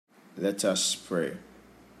Let us pray.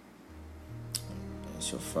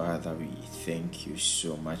 So, Father, we thank you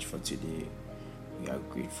so much for today. We are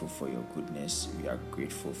grateful for your goodness. We are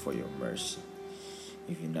grateful for your mercy.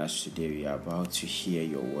 Even as today we are about to hear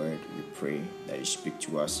your word, we pray that you speak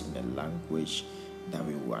to us in a language that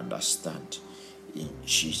we will understand. In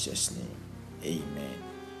Jesus' name, amen.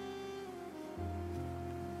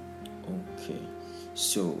 Okay,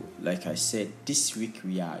 so like I said, this week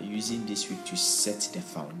we are using this week to set the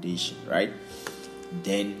foundation, right?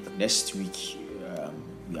 Then next week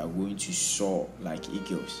we are going to soar like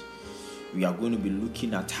eagles. We are going to be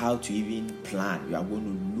looking at how to even plan. We are going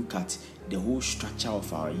to look at the whole structure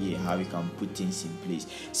of our year, how we can put things in place.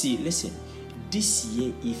 See, listen, this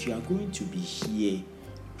year, if you are going to be here,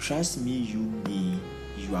 trust me,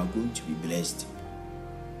 you are going to be blessed.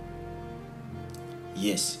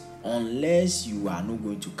 Yes, unless you are not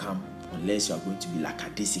going to come, unless you are going to be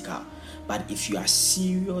lackadaisical. But if you are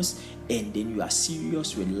serious, and then you are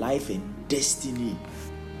serious with life and destiny,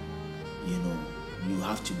 you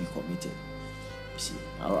have to be committed. See,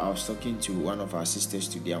 I was talking to one of our sisters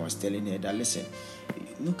today. I was telling her that, listen,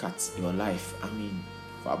 look at your life. I mean,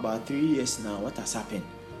 for about 3 years now, what has happened?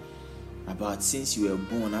 About since you were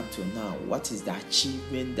born up to now, what is the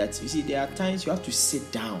achievement that, you see, there are times you have to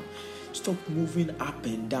sit down. Stop moving up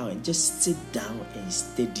and down and just sit down and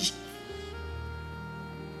steady.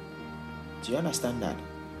 Do you understand that?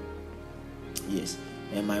 Yes.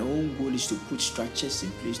 And my own goal is to put structures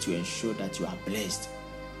in place to ensure that you are blessed.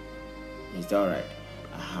 Is that right?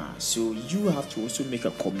 So you have to also make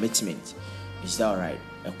a commitment. Is that right?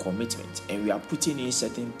 A commitment. And we are putting in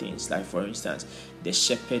certain things, like for instance, the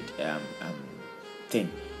shepherd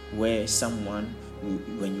thing, where someone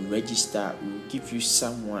will, when you register, will give you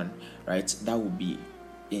someone, right, that will be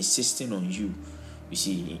insisting on you. You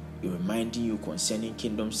see, reminding you concerning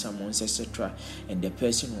kingdom sermons, etc. And the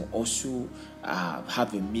person will also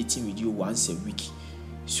have a meeting with you once a week,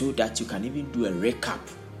 so that you can even do a recap.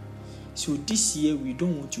 So this year, we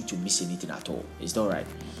don't want you to miss anything at all. Is that right?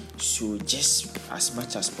 So just as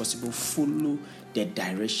much as possible, follow the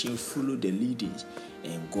direction, follow the leadings,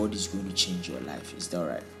 and God is going to change your life. Is that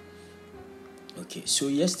right? Okay, so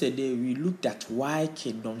yesterday we looked at why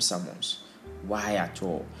kingdom sermons. Why at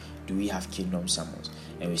all do we have kingdom sermons?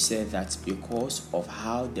 And we said that because of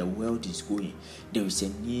how the world is going, there is a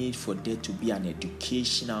need for there to be an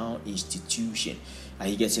educational institution. Are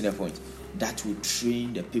you getting the point? That will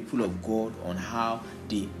train the people of God on how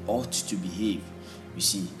they ought to behave. You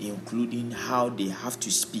see, including how they have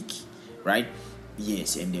to speak, right?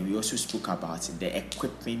 Yes, and then we also spoke about the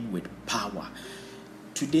equipping with power.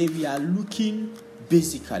 Today we are looking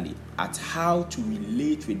basically at how to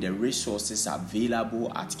relate with the resources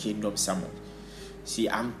available at Kingdom Sermon. See,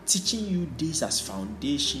 I'm teaching you this as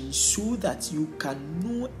foundation so that you can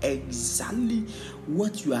know exactly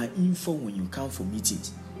what you are in for when you come for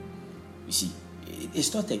meetings. You see,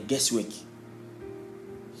 it's not a guesswork.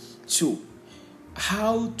 So,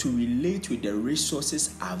 how to relate with the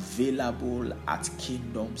resources available at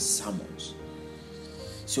Kingdom Sermons.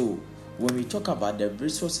 So, when we talk about the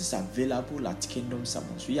resources available at Kingdom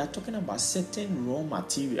Sermons, we are talking about certain raw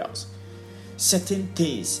materials, certain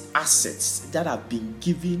things, assets that have been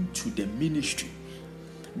given to the ministry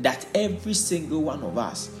that every single one of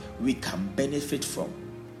us, we can benefit from.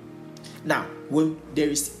 Now, when there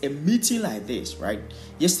is a meeting like this, right?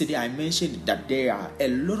 Yesterday I mentioned that there are a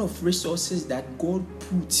lot of resources that God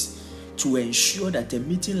puts to ensure that a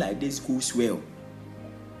meeting like this goes well.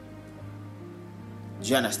 Do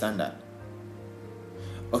you understand that?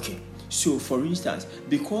 Okay, so for instance,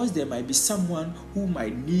 because there might be someone who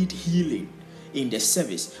might need healing in the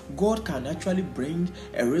service, God can actually bring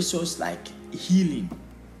a resource like healing.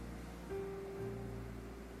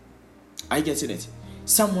 Are you getting it?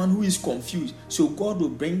 Someone who is confused, so God will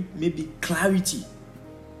bring maybe clarity.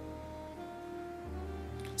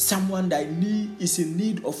 Someone that is in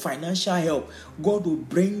need of financial help, God will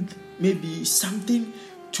bring maybe something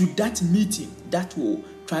to that meeting that will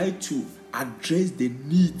try to address the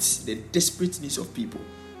needs, the desperate needs of people.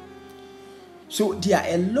 So there are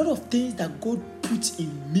a lot of things that God puts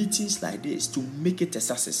in meetings like this to make it a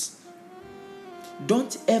success.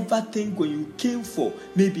 Don't ever think when you came for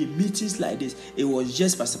maybe meetings like this, it was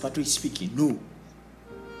just Pastor Patrick speaking. No.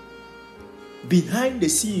 Behind the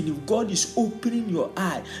scene, if God is opening your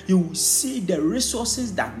eye, you will see the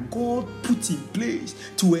resources that God put in place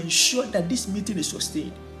to ensure that this meeting is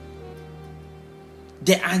sustained.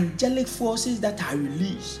 The angelic forces that are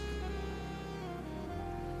released,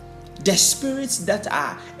 the spirits that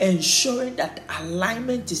are ensuring that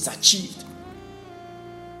alignment is achieved.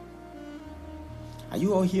 Are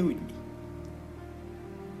you all here with me?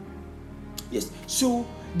 Yes. So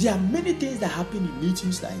there are many things that happen in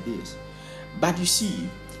meetings like this. But you see,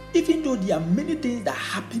 even though there are many things that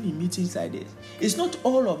happen in meetings like this, it's not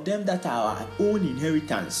all of them that are our own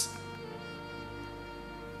inheritance.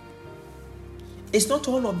 It's not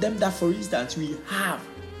all of them that, for instance, we have.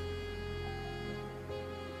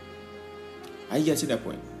 Are you getting the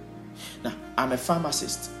point? Now, I'm a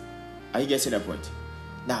pharmacist. Are you getting the point?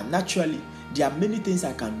 Now, naturally, there are many things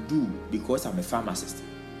I can do because I'm a pharmacist.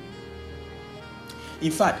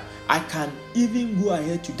 In fact, I can even go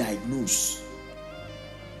ahead to diagnose.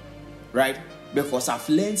 Right? Because I've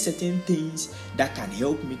learned certain things that can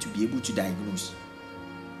help me to be able to diagnose.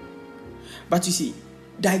 But you see,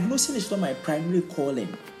 diagnosing is not my primary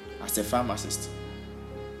calling as a pharmacist.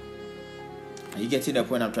 Are you getting the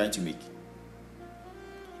point I'm trying to make?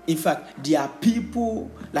 In fact, there are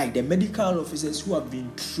people like the medical officers who have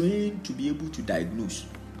been trained to be able to diagnose.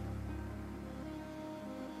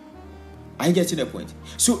 Are you getting the point?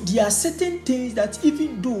 So there are certain things that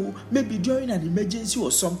even though maybe during an emergency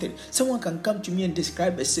or something, someone can come to me and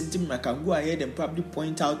describe a symptom, I can go ahead and probably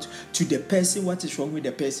point out to the person what is wrong with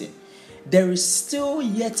the person. There is still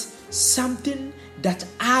yet something that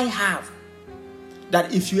I have,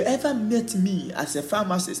 that if you ever met me as a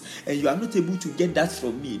pharmacist and you are not able to get that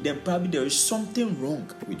from me, then probably there is something wrong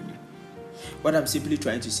with me. What I'm simply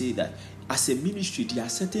trying to say is that as a ministry, there are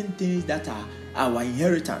certain things that are our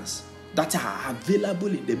inheritance, that are available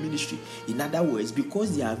in the ministry. In other words,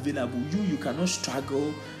 because they are available, you cannot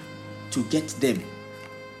struggle to get them.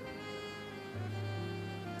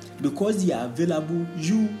 Because they are available,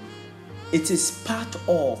 it is part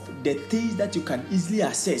of the things that you can easily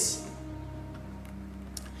access.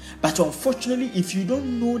 But unfortunately, if you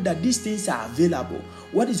don't know that these things are available,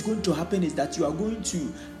 what is going to happen is that you are going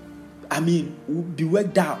to, be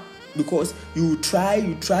worked down, because you try,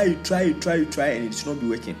 and it's not be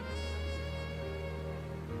working.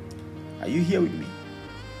 Are you here with me?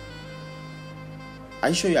 Are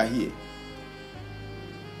you sure you are here?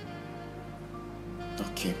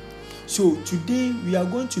 Okay. So today we are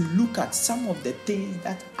going to look at some of the things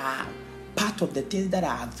that are part of the things that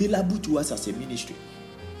are available to us as a ministry.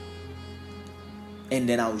 And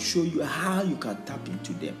then I will show you how you can tap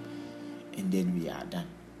into them. And then we are done.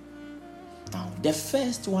 Now, the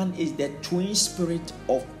first one is the twin spirit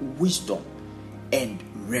of wisdom and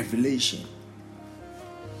revelation.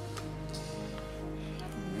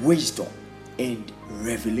 Wisdom and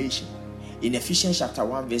revelation. In Ephesians chapter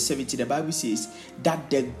 1 verse 17, the Bible says that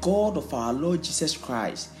the God of our Lord Jesus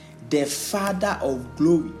Christ, the Father of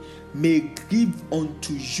glory, may give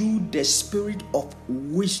unto you the spirit of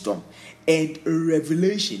wisdom and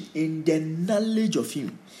revelation in the knowledge of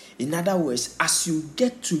Him. In other words, as you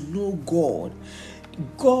get to know God,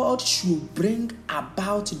 God should bring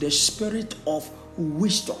about the spirit of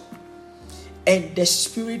wisdom and the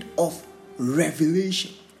spirit of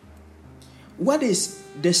revelation. What is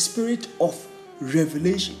the spirit of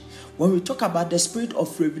revelation? When we talk about the spirit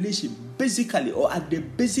of revelation, basically, or at the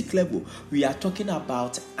basic level, we are talking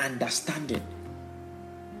about understanding.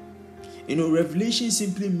 Revelation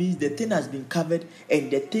simply means the thing has been covered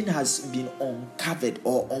and the thing has been uncovered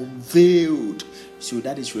or unveiled. So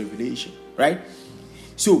that is revelation, right?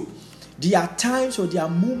 So there are times or there are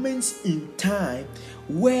moments in time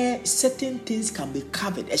where certain things can be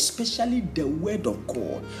covered, especially the word of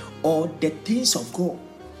God or the things of God.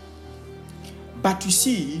 But you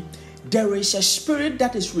see, there is a spirit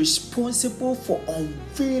that is responsible for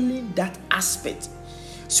unveiling that aspect.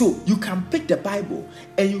 So you can pick the Bible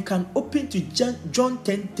and you can open to John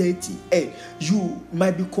 10:30, and you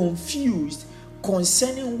might be confused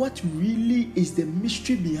concerning what really is the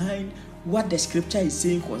mystery behind what the scripture is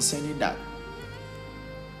saying concerning that.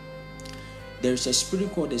 There is a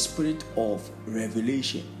spirit called the spirit of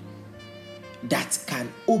revelation that can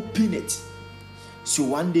open it. So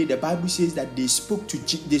one day the Bible says that they spoke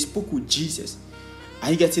with Jesus. Are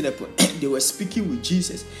you getting the point? They were speaking with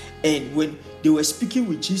Jesus, and when they were speaking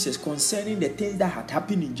with Jesus concerning the things that had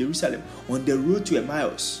happened in Jerusalem on the road to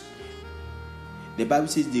Emmaus, the Bible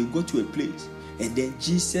says they got to a place, and then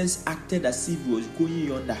Jesus acted as if he was going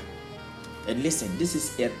yonder. And listen, this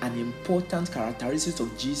is an important characteristic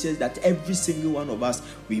of Jesus that every single one of us,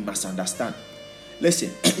 we must understand.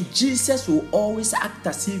 Listen, Jesus will always act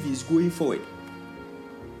as if he's going forward.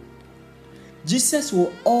 Jesus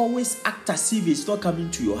will always act as if he's not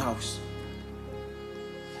coming to your house.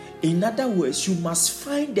 In other words, you must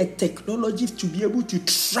find the technology to be able to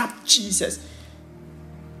trap Jesus.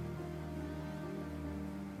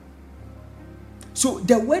 So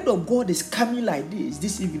the word of God is coming like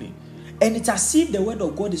this evening. And it's as if the word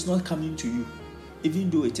of God is not coming to you,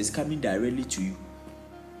 even though it is coming directly to you.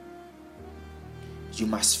 you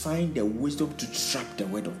must find the wisdom to trap the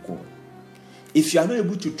word of God. If you are not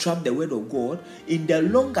able to trap the word of God, in the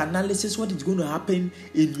long analysis, what is going to happen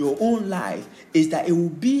in your own life is that it will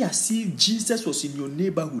be as if Jesus was in your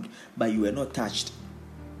neighborhood, but you were not touched.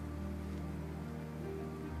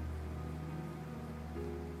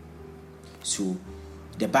 So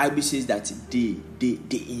the Bible says that they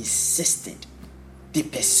insisted, they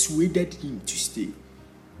persuaded him to stay.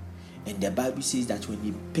 And the Bible says that when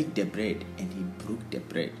he picked the bread and he broke the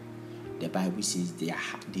bread, the Bible says they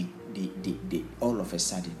all of a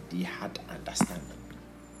sudden they had understanding.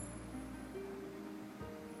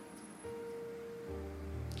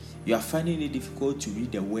 You are finding it difficult to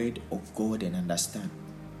read the word of God and understand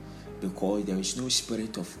because there is no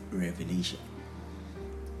spirit of revelation.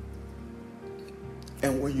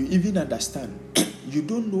 And when you even understand, you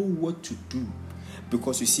don't know what to do,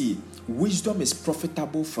 because you see, wisdom is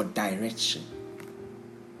profitable for direction.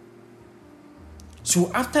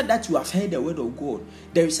 So after that you have heard the word of God,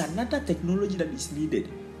 there is another technology that is needed.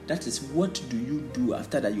 That is, what do you do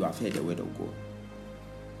after that you have heard the word of God?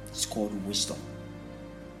 It's called wisdom.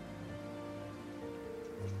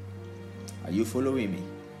 Are you following me?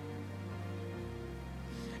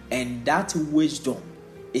 And that wisdom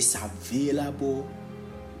is available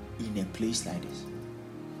in a place like this.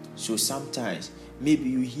 So sometimes maybe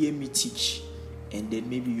you hear me teach and then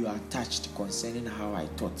maybe you are touched concerning how I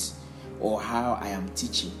taught or how I am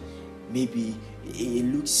teaching. Maybe it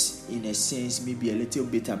looks in a sense maybe a little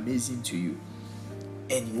bit amazing to you,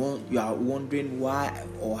 and you are wondering why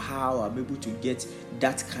or how I'm able to get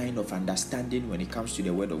that kind of understanding when it comes to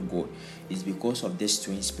the word of God. It's because of this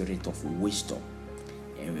twin spirit of wisdom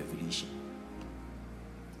and revelation.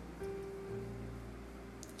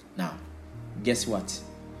 Now, guess what?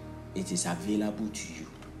 It is available to you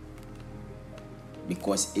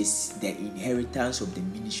because it's the inheritance of the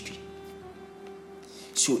ministry.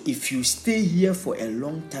 So if you stay here for a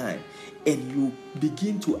long time and you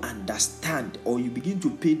begin to understand, or you begin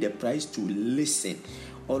to pay the price to listen,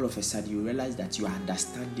 all of a sudden you realize that your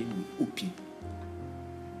understanding will open.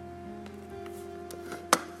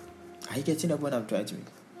 Are you getting the point I'm trying to make?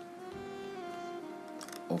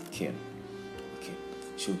 Okay.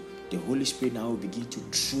 So the Holy Spirit now will begin to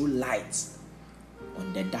throw light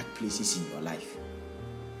on the dark places in your life.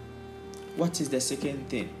 What is the second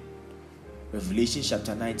thing? Revelation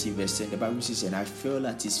chapter 19 verse 10, the Bible says, and I fell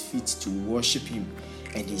at his feet to worship him,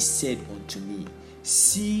 and he said unto me,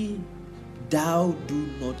 see, thou do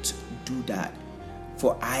not do that,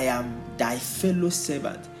 for I am thy fellow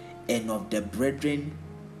servant and of the brethren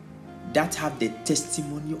that have the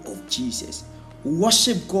testimony of Jesus.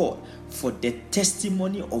 Worship God, for the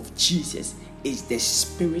testimony of Jesus is the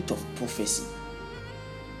spirit of prophecy.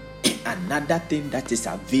 Another thing that is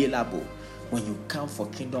available when you come for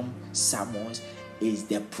kingdom sermons is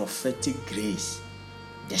the prophetic grace,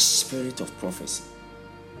 the spirit of prophecy.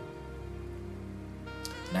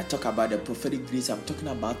 When I talk about the prophetic grace, I'm talking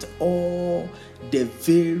about all the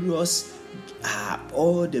various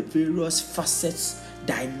facets,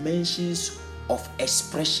 dimensions of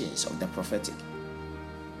expressions of the prophetic.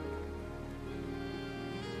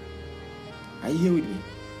 Are you here with me?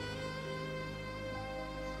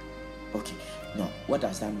 Okay. Now, what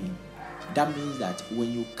does that mean? That means that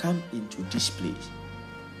when you come into this place,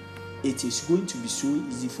 it is going to be so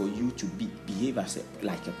easy for you to behave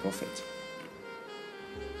like a prophet,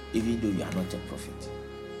 even though you are not a prophet,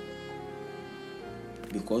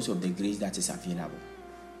 because of the grace that is available.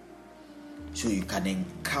 So you can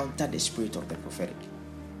encounter the spirit of the prophetic.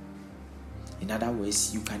 In other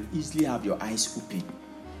words, you can easily have your eyes open.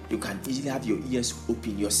 You can easily have your ears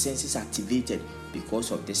open, your senses activated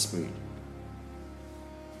because of the spirit.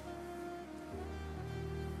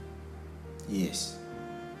 Yes.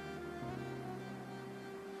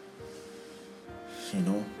 You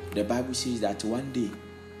know, the Bible says that one day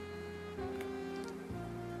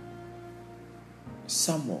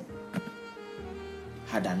Samuel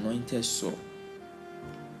had anointed Saul,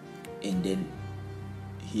 and then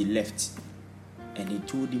he left and he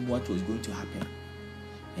told him what was going to happen.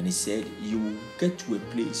 And he said, you will get to a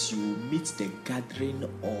place, you will meet the gathering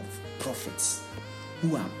of prophets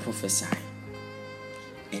who are prophesying,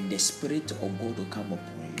 and the spirit of God will come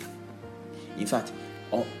upon you. In fact,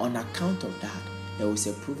 on account of that, there was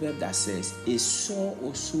a proverb that says, is Saul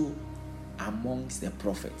also amongst the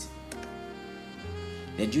prophets?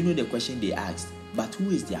 Then do you know the question they asked? But who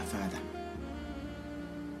is their father?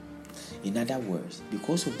 In other words,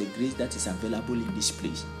 because of the grace that is available in this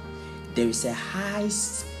place, there is a high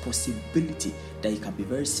possibility that you can be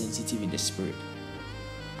very sensitive in the spirit.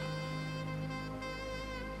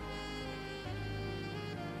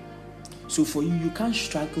 So for you, you can't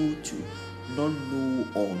struggle to not know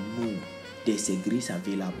or know there's a grace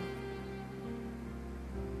available.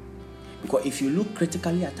 Because if you look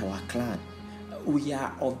critically at our clan, we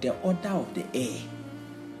are of the order of the air.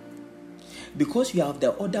 Because we are of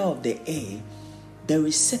the order of the air, there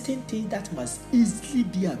is certain things that must easily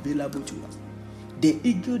be available to us. The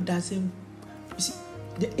eagle doesn't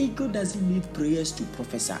need prayers to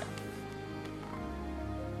prophesy.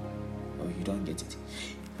 Oh, you don't get it.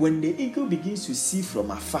 When the eagle begins to see from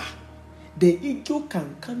afar, the eagle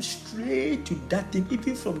can come straight to that thing,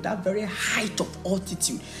 even from that very height of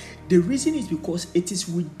altitude. The reason is because it is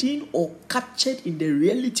within or captured in the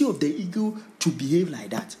reality of the eagle to behave like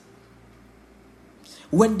that.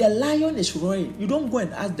 When the lion is roaring, you don't go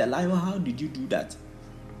and ask the lion, how did you do that?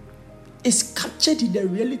 It's captured in the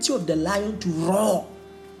reality of the lion to roar.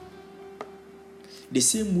 The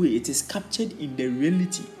same way it is captured in the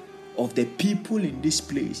reality of the people in this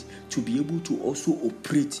place to be able to also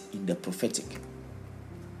operate in the prophetic.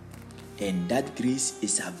 And that grace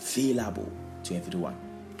is available to everyone.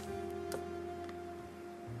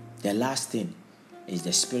 The last thing is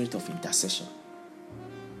the spirit of intercession.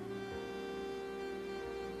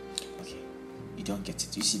 Okay, you don't get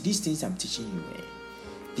it. You see, these things I'm teaching you,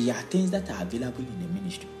 they are things that are available in the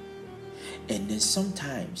ministry. And then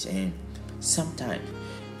sometimes, okay,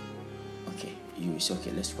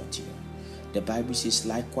 let's continue. The Bible says,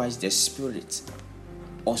 likewise, the Spirit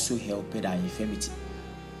also helped our infirmity.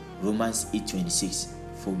 Romans 8:26.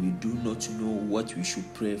 For we do not know what we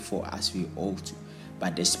should pray for as we ought to,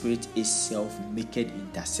 but the Spirit itself maketh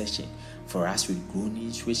intercession for us with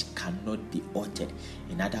groanings which cannot be uttered.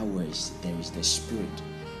 In other words, there is the spirit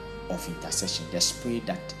of intercession, the spirit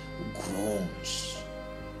that groans.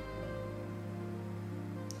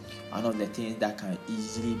 One of the things that can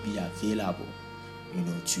easily be available,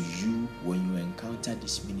 to you when you encounter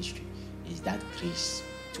this ministry is that grace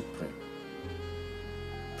to pray.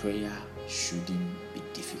 Prayer shouldn't be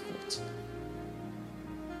difficult.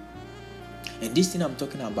 And this thing I'm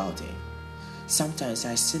talking about, sometimes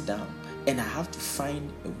I sit down and I have to find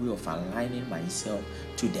a way of aligning myself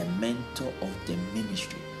to the mentor of the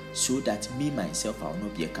ministry so that me, myself, I will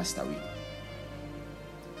not be a castaway.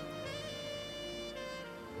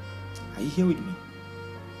 Are you here with me?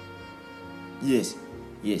 Yes.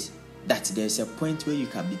 That there's a point where you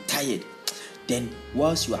can be tired. Then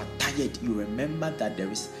whilst you are tired, you remember that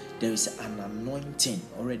there is an anointing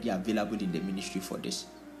already available in the ministry for this.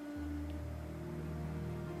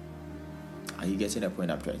 Are you getting the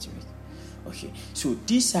point I'm trying to make? Okay, so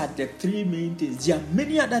these are the three main things. There are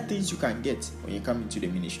many other things you can get when you come into the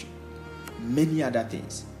ministry. Many other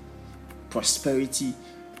things. Prosperity,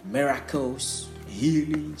 miracles,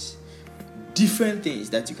 healings, different things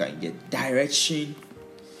that you can get. Direction.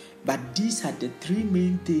 But these are the three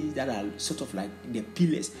main things that are sort of like the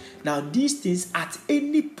pillars. Now, these things, at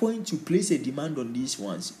any point you place a demand on these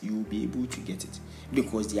ones, you will be able to get it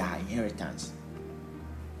because they are inheritance.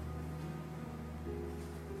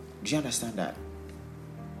 Do you understand that?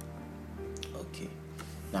 Okay.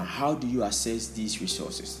 Now, how do you assess these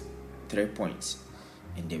resources? 3 points.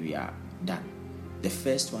 And then we are done. The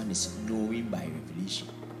first one is knowing by revelation.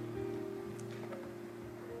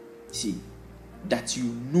 See, that you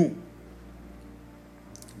know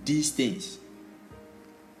these things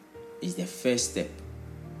is the first step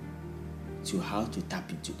to how to tap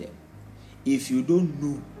into them. If you don't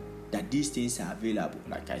know that these things are available,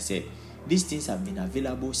 like I said, these things have been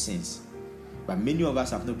available since, but many of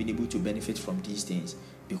us have not been able to benefit from these things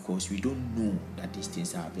because we don't know that these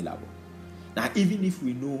things are available. Now, even if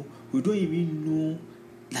we know, we don't even know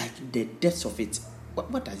like the depths of it.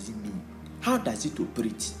 What does it mean? How does it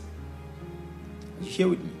operate? You here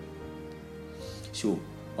with me? So,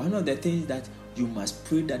 one of the things that you must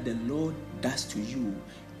pray that the Lord does to you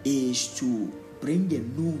is to bring a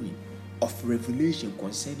knowing of revelation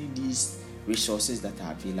concerning these resources that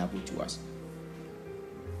are available to us.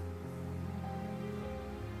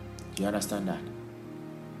 Do you understand that?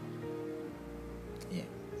 Yeah.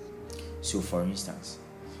 So, for instance,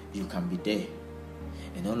 you can be there,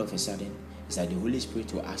 and all of a sudden, it's like the Holy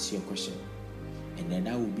Spirit will ask you a question. And then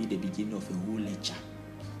that will be the beginning of a whole lecture.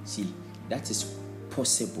 See, that is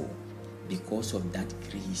possible because of that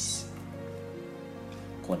grace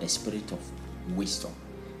called the spirit of wisdom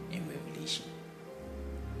and revelation.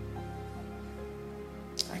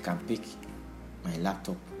 I can pick my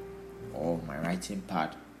laptop or my writing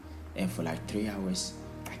pad, and for like 3 hours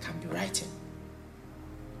I can be writing.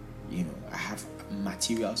 I have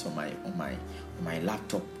materials on my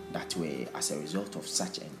laptop that were as a result of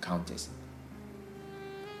such encounters.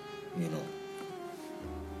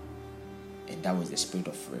 And that was the spirit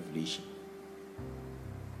of revelation.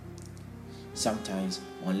 Sometimes,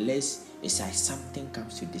 unless it's like something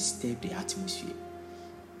comes to disturb the atmosphere,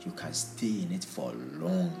 you can stay in it for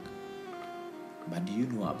long. But do you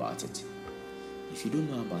know about it? If you don't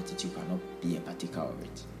know about it, you cannot be a partaker of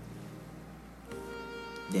it.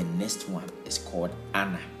 The next one is called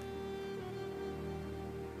Anna.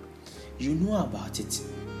 You know about it,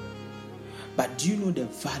 but do you know the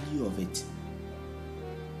value of it?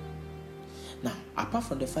 Now, apart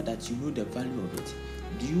from the fact that you know the value of it,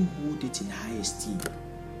 do you hold it in high esteem?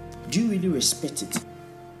 Do you really respect it?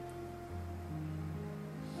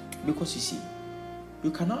 Because you see,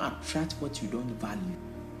 you cannot attract what you don't value.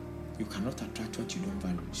 You cannot attract what you don't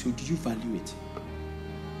value. So do you value it?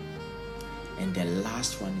 And the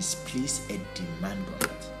last one is place a demand on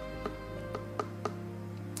it.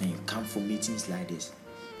 And you come for meetings like this.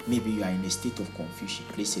 Maybe you are in a state of confusion.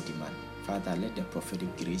 Place a demand. Father, let the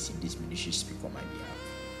prophetic grace in this ministry speak on my behalf.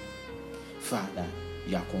 Father,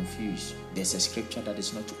 you are confused. There's a scripture that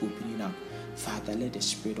is not opening up. Father, let the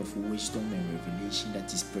spirit of wisdom and revelation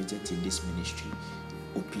that is present in this ministry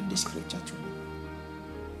open the scripture to me.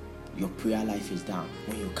 Your prayer life is down.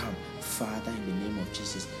 When you come, Father, in the name of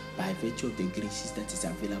Jesus, by virtue of the graces that is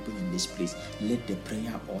available in this place, let the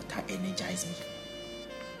prayer altar energize me.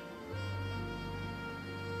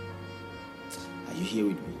 Are you here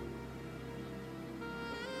with me?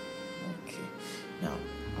 Okay. Now,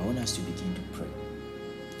 I want us to begin to pray.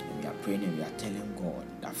 And we are praying and we are telling God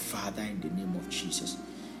that, Father, in the name of Jesus,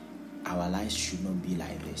 our lives should not be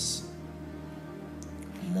like this.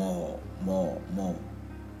 More.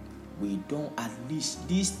 We don't, at least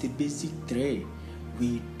these the basic three,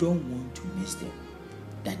 we don't want to miss them.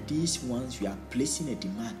 That these ones we are placing a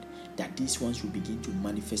demand, that these ones will begin to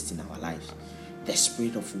manifest in our lives. The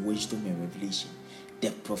spirit of wisdom and revelation, the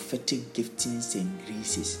prophetic giftings and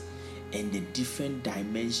graces, and the different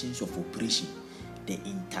dimensions of operation, the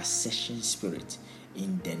intercession spirit.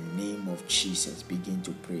 In the name of Jesus, begin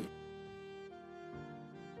to pray.